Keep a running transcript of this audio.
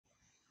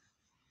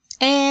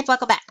And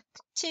welcome back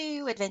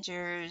to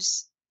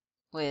Adventures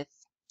with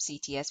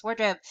CTS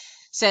Wardrobe.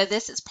 So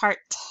this is part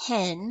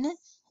 10,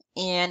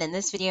 and in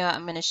this video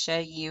I'm going to show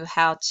you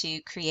how to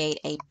create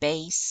a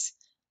base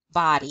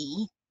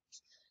body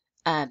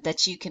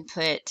that you can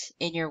put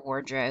in your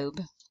wardrobe,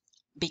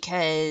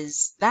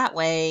 because that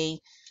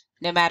way,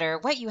 no matter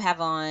what you have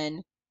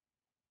on,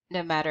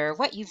 no matter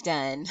what you've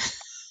done,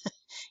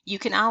 you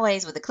can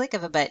always, with a click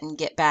of a button,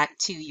 get back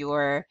to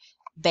your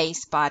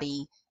base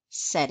body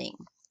setting.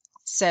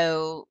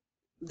 So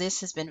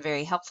this has been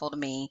very helpful to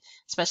me,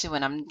 especially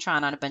when I'm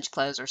trying on a bunch of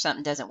clothes or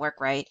something doesn't work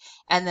right.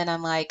 And then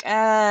I'm like,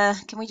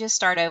 can we just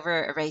start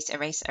over, erase,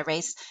 erase,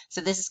 erase?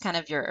 So this is kind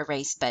of your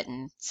erase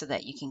button so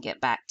that you can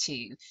get back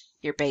to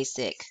your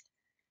basic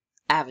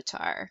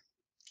avatar.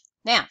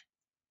 Now,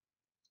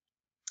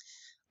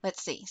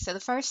 let's see. So the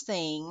first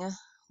thing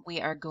we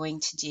are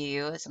going to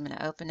do is I'm going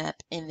to open up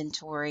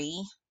inventory.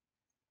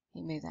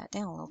 Let me move that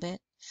down a little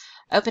bit.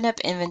 Open up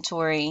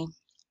inventory,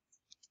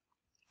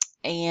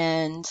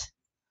 and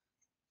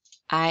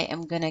I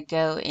am going to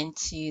go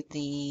into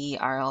the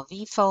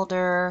RLV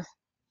folder,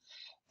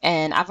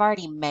 and I've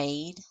already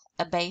made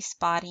a base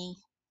body.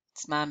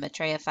 It's my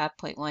Maitreya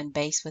 5.1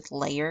 base with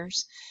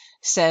layers.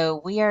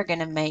 So we are going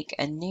to make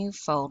a new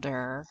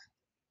folder,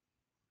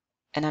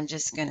 and I'm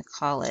just going to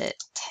call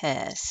it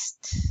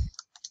test.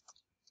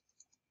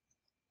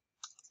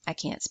 I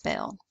can't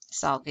spell.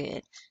 It's all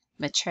good.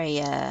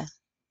 Maitreya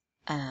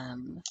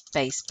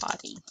base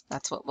body.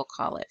 That's what we'll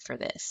call it for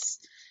this.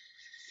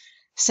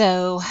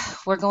 So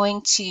we're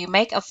going to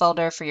make a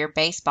folder for your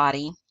base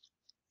body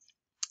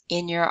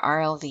in your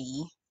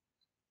RLV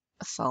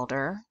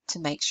folder to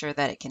make sure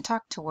that it can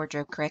talk to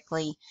wardrobe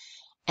correctly.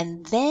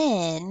 And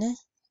then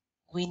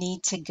we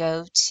need to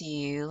go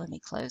to, let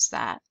me close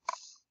that.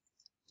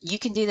 You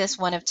can do this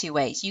one of two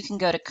ways. You can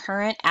go to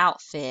current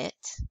outfit,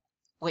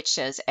 which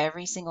shows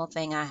every single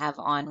thing I have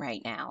on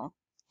right now.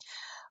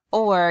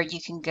 Or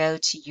you can go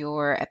to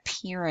your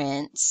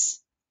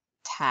appearance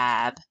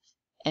tab,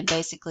 and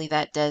basically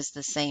that does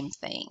the same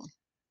thing.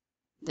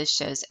 This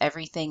shows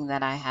everything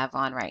that I have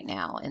on right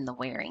now in the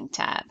wearing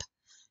tab.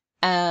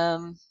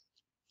 I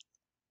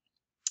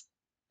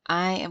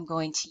am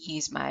going to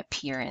use my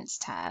appearance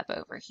tab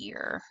over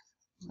here.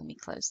 Let me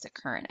close the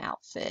current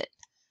outfit,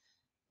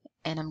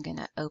 and I'm going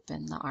to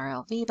open the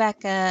RLV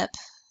back up,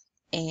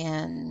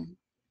 and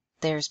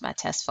there's my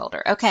test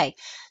folder. Okay,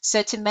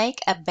 so to make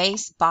a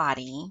base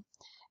body,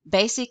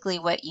 basically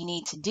what you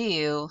need to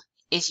do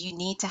is you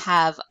need to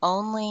have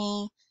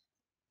only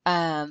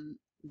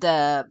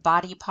the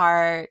body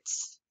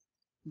parts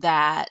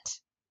that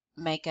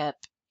make up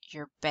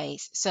your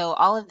base. So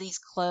all of these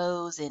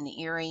clothes and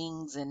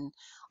earrings and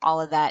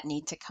all of that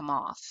need to come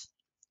off.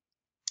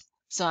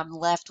 So I'm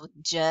left with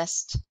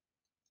just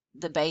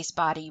the base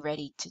body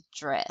ready to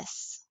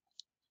dress.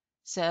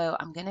 So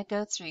I'm going to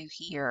go through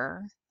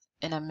here,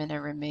 and I'm going to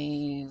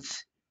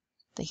remove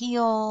the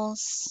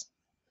heels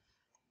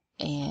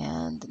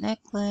and the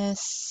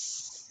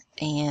necklace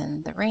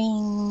and the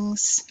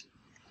rings.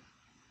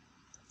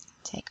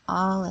 Take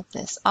all of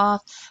this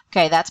off.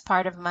 Okay, that's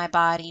part of my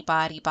body,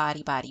 body,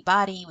 body, body,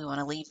 body. We want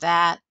to leave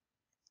that.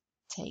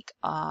 Take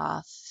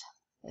off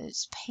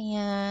those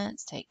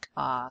pants. Take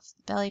off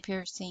the belly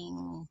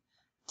piercing.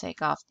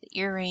 Take off the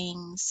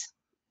earrings.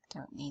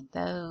 Don't need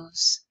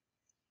those.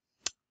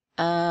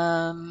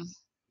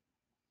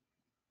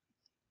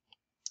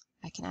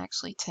 I can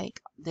actually take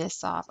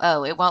this off.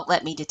 Oh, it won't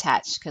let me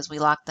detach because we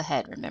locked the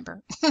head,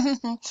 remember?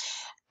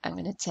 I'm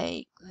going to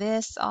take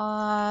this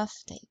off,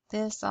 take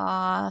this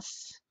off.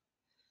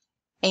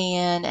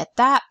 And at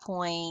that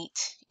point,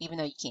 even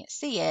though you can't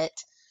see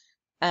it,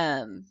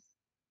 now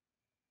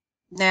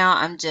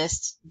I'm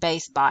just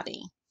base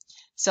body.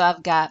 So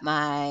I've got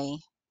the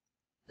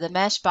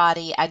mesh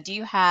body. I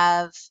do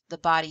have the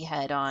body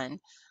head on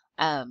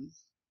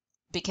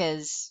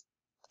because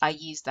I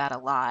use that a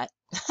lot.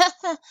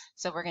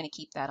 So we're going to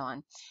keep that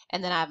on.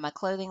 And then I have my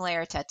clothing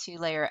layer, tattoo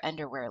layer,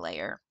 underwear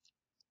layer.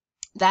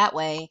 That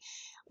way,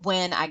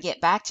 when I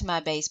get back to my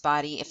base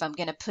body, if I'm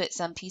going to put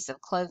some piece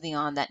of clothing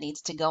on that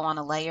needs to go on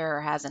a layer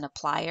or has an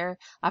applier,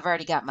 I've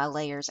already got my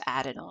layers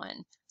added on,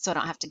 so I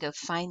don't have to go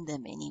find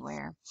them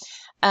anywhere.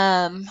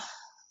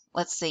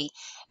 Let's see.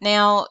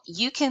 Now,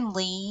 you can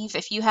leave,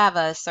 if you have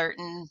a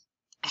certain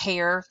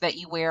hair that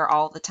you wear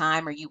all the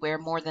time or you wear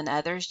more than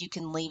others, you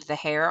can leave the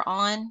hair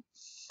on.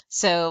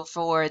 So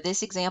for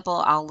this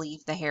example, I'll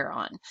leave the hair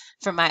on.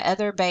 For my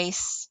other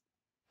base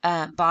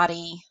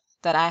body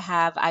that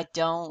I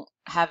don't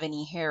have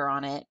any hair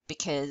on it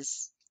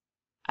because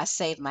I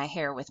save my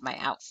hair with my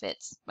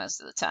outfits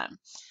most of the time.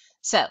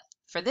 So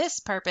for this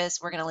purpose,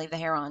 we're going to leave the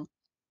hair on.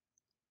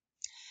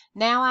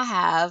 Now I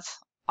have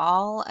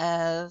all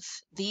of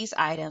these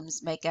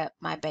items make up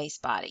my base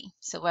body.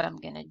 So what I'm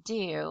going to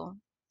do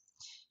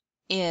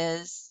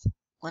is,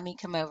 let me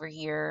come over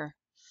here,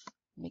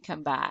 let me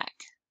come back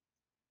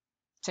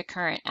to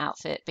current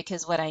outfit,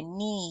 because what I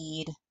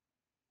need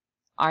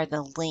are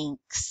the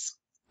links.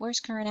 Where's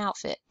current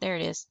outfit? There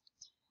it is.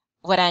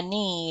 What I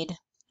need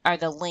are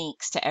the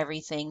links to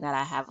everything that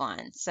I have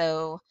on.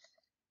 So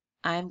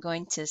I'm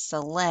going to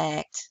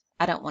select,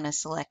 I don't want to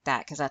select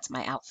that because that's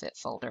my outfit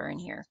folder in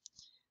here.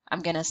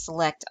 I'm going to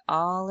select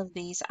all of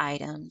these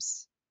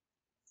items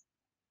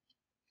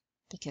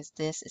because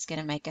this is going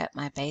to make up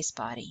my base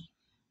body.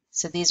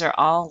 So these are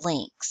all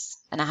links,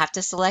 and I have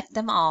to select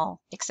them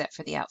all except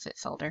for the outfit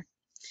folder.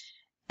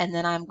 And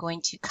then I'm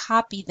going to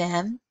copy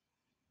them,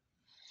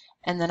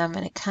 and then I'm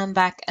going to come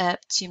back up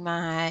to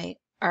my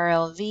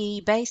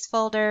RLV base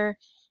folder,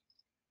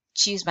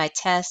 choose my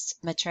test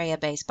Maitreya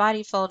base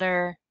body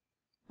folder,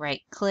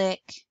 right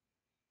click,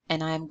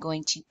 and I'm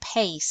going to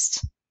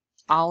paste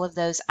all of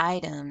those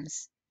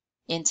items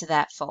into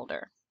that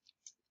folder.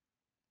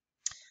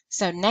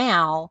 So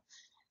now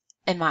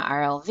in my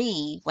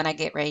RLV, when I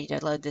get ready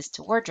to load this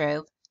to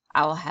Wardrobe,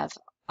 I will have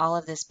all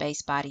of this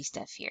base body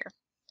stuff here.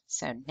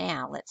 So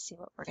now let's see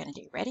what we're going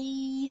to do.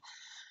 Ready?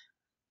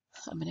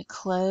 I'm going to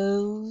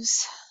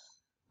close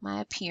my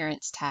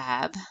appearance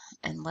tab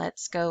and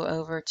let's go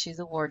over to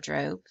the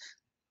wardrobe.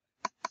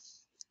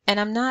 And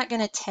I'm not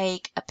going to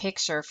take a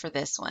picture for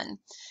this one.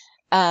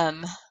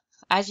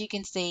 As you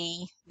can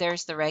see,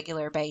 there's the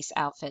regular base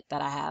outfit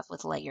that I have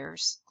with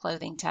layers,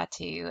 clothing,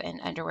 tattoo,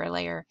 and underwear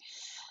layer.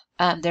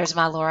 There's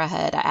my Laura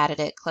head. I added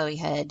it, Chloe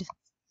head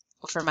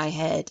for my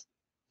head.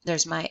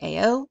 There's my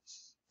AO,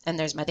 and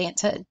there's my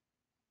dance head.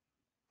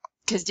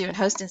 Because doing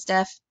hosting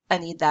stuff, I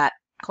need that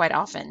quite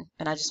often,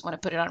 and I just want to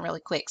put it on really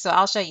quick. So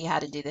I'll show you how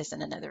to do this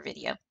in another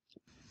video.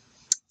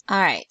 All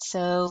right,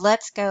 so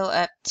let's go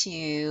up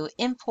to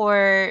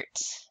import,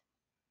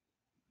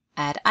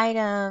 add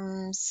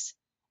items,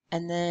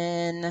 and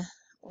then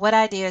what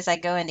I do is I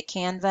go into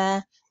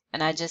Canva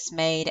and I just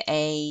made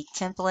a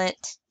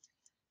template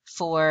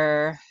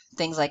for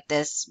things like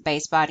this,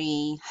 base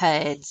body,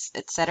 HUDs,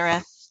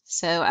 etc.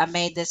 So I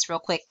made this real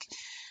quick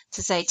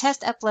to say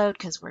test upload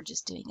because we're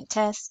just doing a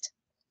test.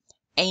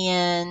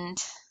 And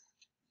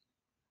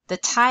the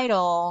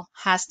title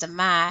has to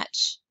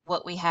match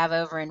what we have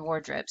over in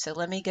Wardrobe. So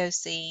let me go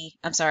see,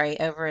 I'm sorry,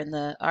 over in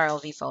the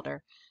RLV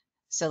folder.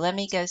 So let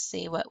me go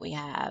see what we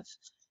have.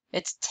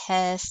 It's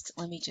test.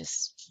 Let me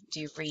just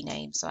do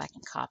rename so I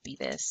can copy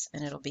this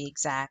and it'll be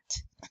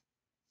exact.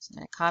 So I'm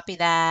going to copy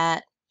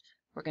that.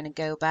 We're going to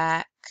go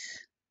back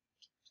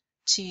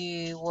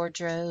to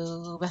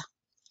Wardrobe. Let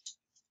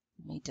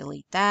me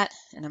delete that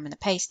and I'm going to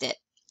paste it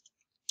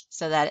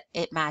so that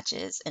it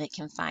matches and it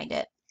can find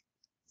it.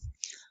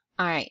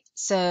 All right,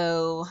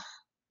 so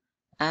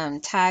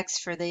tags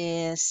for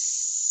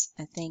this,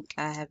 I think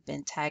I have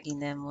been tagging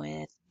them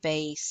with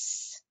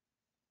base.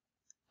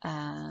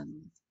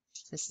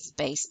 This is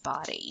base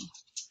body.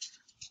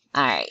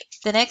 All right,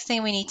 the next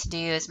thing we need to do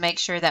is make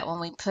sure that when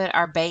we put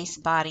our base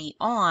body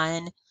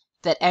on,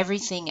 that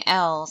everything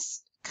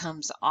else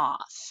comes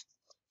off.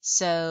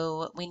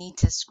 So we need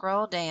to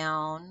scroll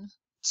down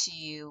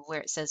to where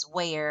it says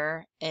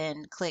wear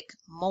and click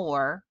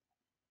more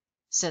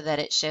so that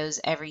it shows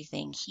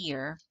everything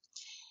here.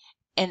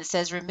 And it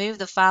says remove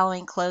the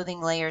following clothing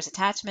layers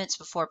attachments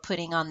before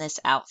putting on this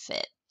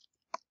outfit.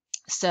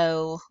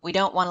 So we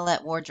don't want to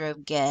let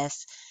Wardrobe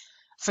guess.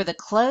 For the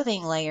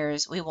clothing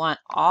layers, we want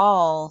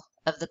all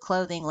of the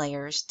clothing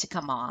layers to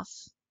come off.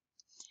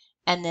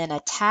 And then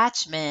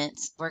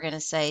attachments, we're going to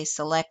say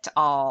select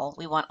all.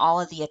 We want all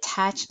of the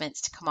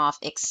attachments to come off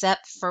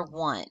except for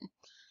one.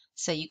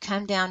 So you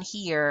come down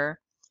here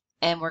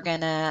and we're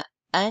going to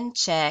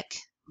uncheck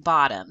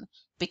bottom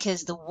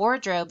because the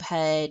wardrobe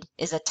head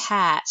is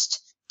attached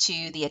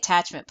to the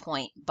attachment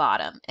point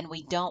bottom and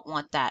we don't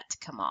want that to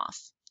come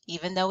off.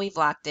 Even though we've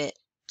locked it,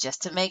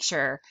 just to make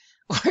sure,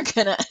 we're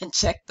going to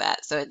uncheck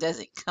that so it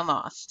doesn't come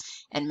off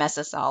and mess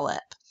us all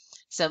up.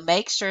 So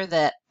make sure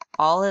that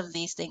all of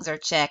these things are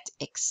checked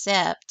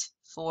except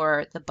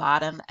for the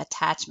bottom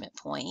attachment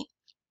point.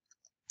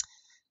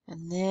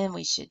 And then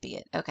we should be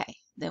it. Okay,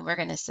 then we're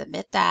going to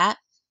submit that.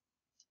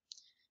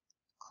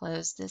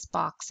 Close this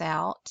box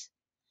out.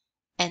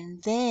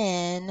 And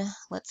then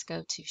let's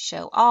go to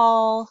show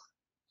all.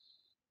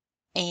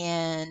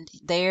 And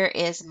there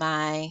is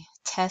my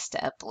test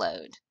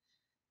upload.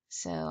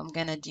 So I'm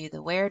going to do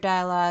the where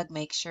dialog,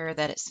 make sure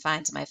that it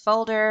finds my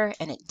folder,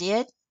 and it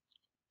did.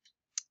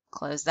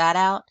 Close that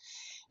out.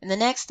 And the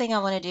next thing I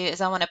want to do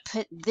is I want to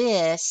put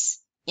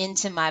this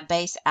into my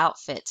base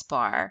outfits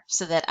bar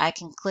so that I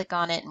can click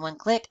on it in one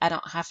click. I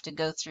don't have to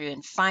go through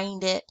and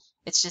find it.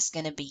 It's just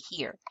going to be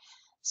here.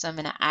 So I'm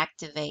going to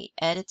activate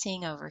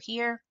editing over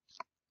here.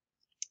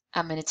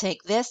 I'm going to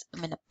take this,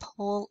 I'm going to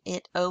pull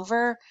it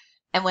over,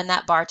 and when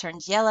that bar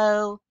turns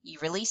yellow, you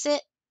release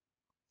it,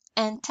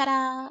 and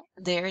ta-da,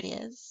 there it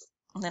is.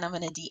 And then I'm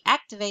going to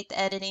deactivate the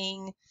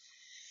editing,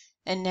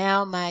 and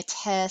now my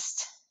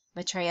test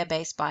Maitreya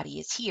base body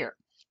is here.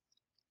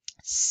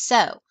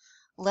 So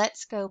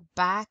let's go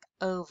back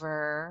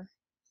over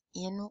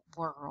in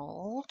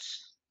World.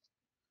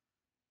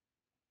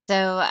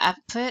 So I've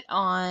put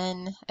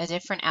on a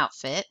different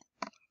outfit,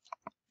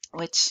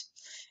 which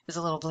is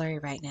a little blurry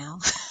right now,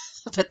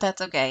 but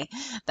that's okay.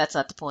 That's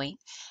not the point.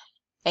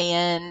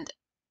 And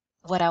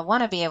what I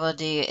want to be able to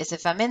do is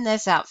if I'm in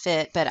this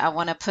outfit, but I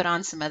want to put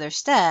on some other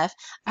stuff,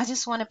 I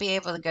just want to be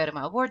able to go to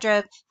my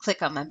wardrobe,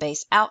 click on my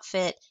base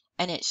outfit,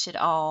 and it should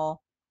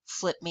all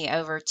flip me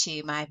over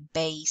to my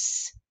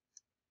base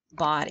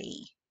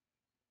body.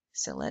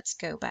 So let's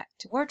go back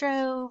to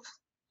wardrobe.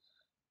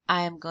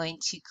 I am going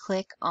to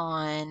click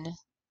on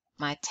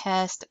my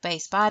test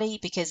base body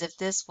because if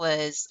this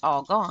was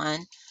all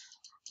gone,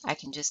 I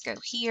can just go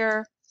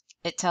here.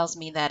 It tells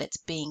me that it's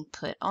being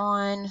put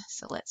on.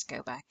 So let's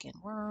go back in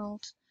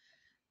world,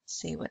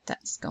 see what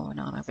that's going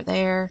on over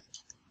there.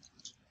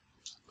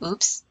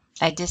 Oops,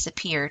 I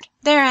disappeared.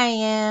 There I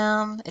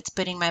am. It's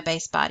putting my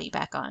base body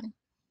back on.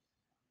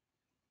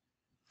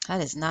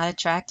 That is not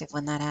attractive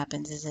when that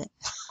happens, is it?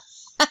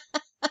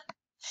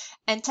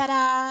 And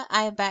ta-da,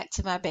 I am back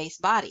to my base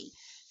body.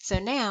 So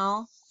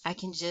now I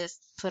can just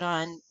put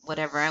on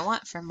whatever I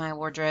want from my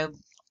wardrobe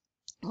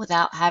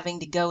without having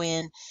to go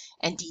in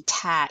and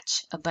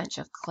detach a bunch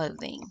of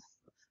clothing.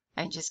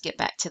 I can just get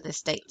back to this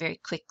state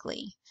very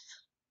quickly.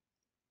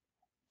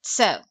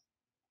 So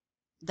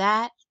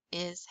that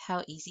is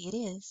how easy it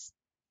is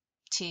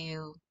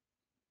to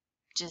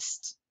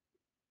just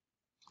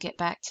get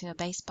back to a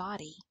base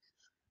body.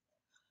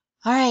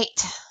 All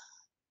right,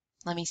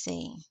 let me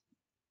see.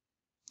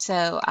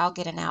 So I'll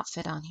get an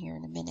outfit on here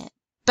in a minute.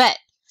 But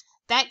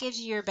that gives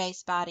you your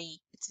base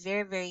body. It's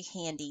very, very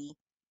handy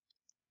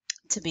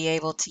to be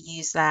able to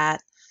use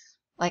that,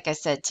 like I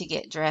said, to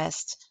get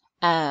dressed.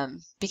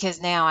 Because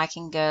now I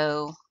can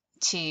go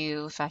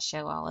to, if I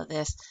show all of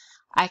this,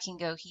 I can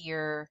go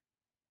here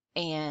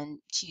and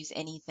choose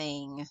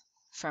anything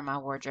from my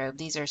wardrobe.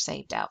 These are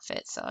saved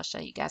outfits, so I'll show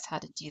you guys how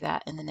to do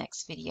that in the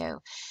next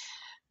video.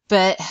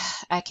 But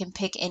I can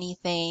pick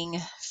anything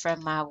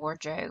from my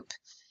wardrobe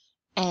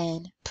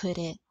and put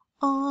it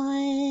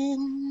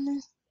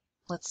on.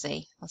 Let's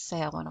see. Let's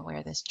say I want to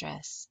wear this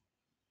dress.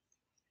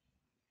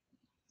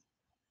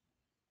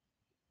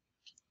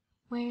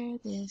 Wear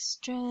this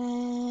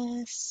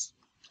dress.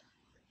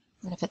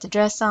 I'm going to put the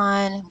dress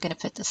on. I'm going to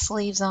put the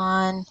sleeves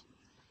on.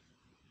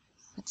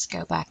 Let's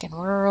go back in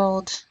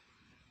world.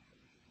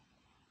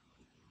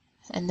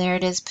 And there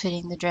it is,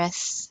 putting the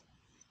dress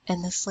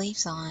and the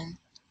sleeves on.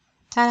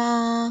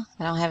 Ta-da!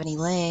 I don't have any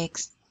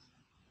legs.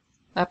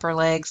 Upper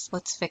legs.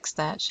 Let's fix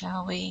that,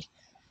 shall we?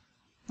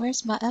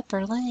 Where's my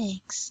upper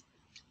legs?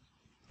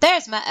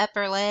 There's my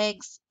upper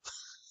legs.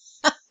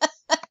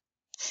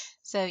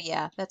 So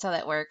yeah, that's how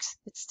that works.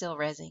 It's still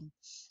rezzing.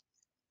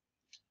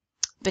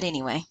 But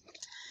anyway,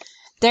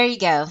 there you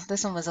go.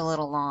 This one was a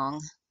little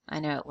long.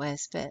 I know it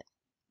was, but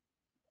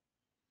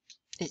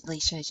it at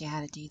least shows you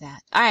how to do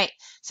that. All right,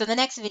 so the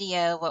next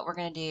video, what we're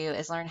going to do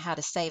is learn how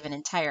to save an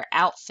entire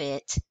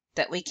outfit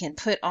that we can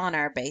put on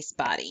our base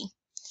body.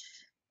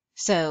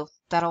 So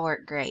that'll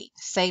work great.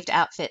 Saved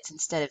outfits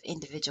instead of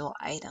individual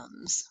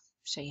items.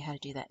 Show you how to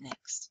do that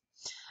next.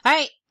 All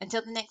right,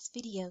 until the next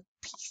video,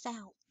 peace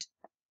out.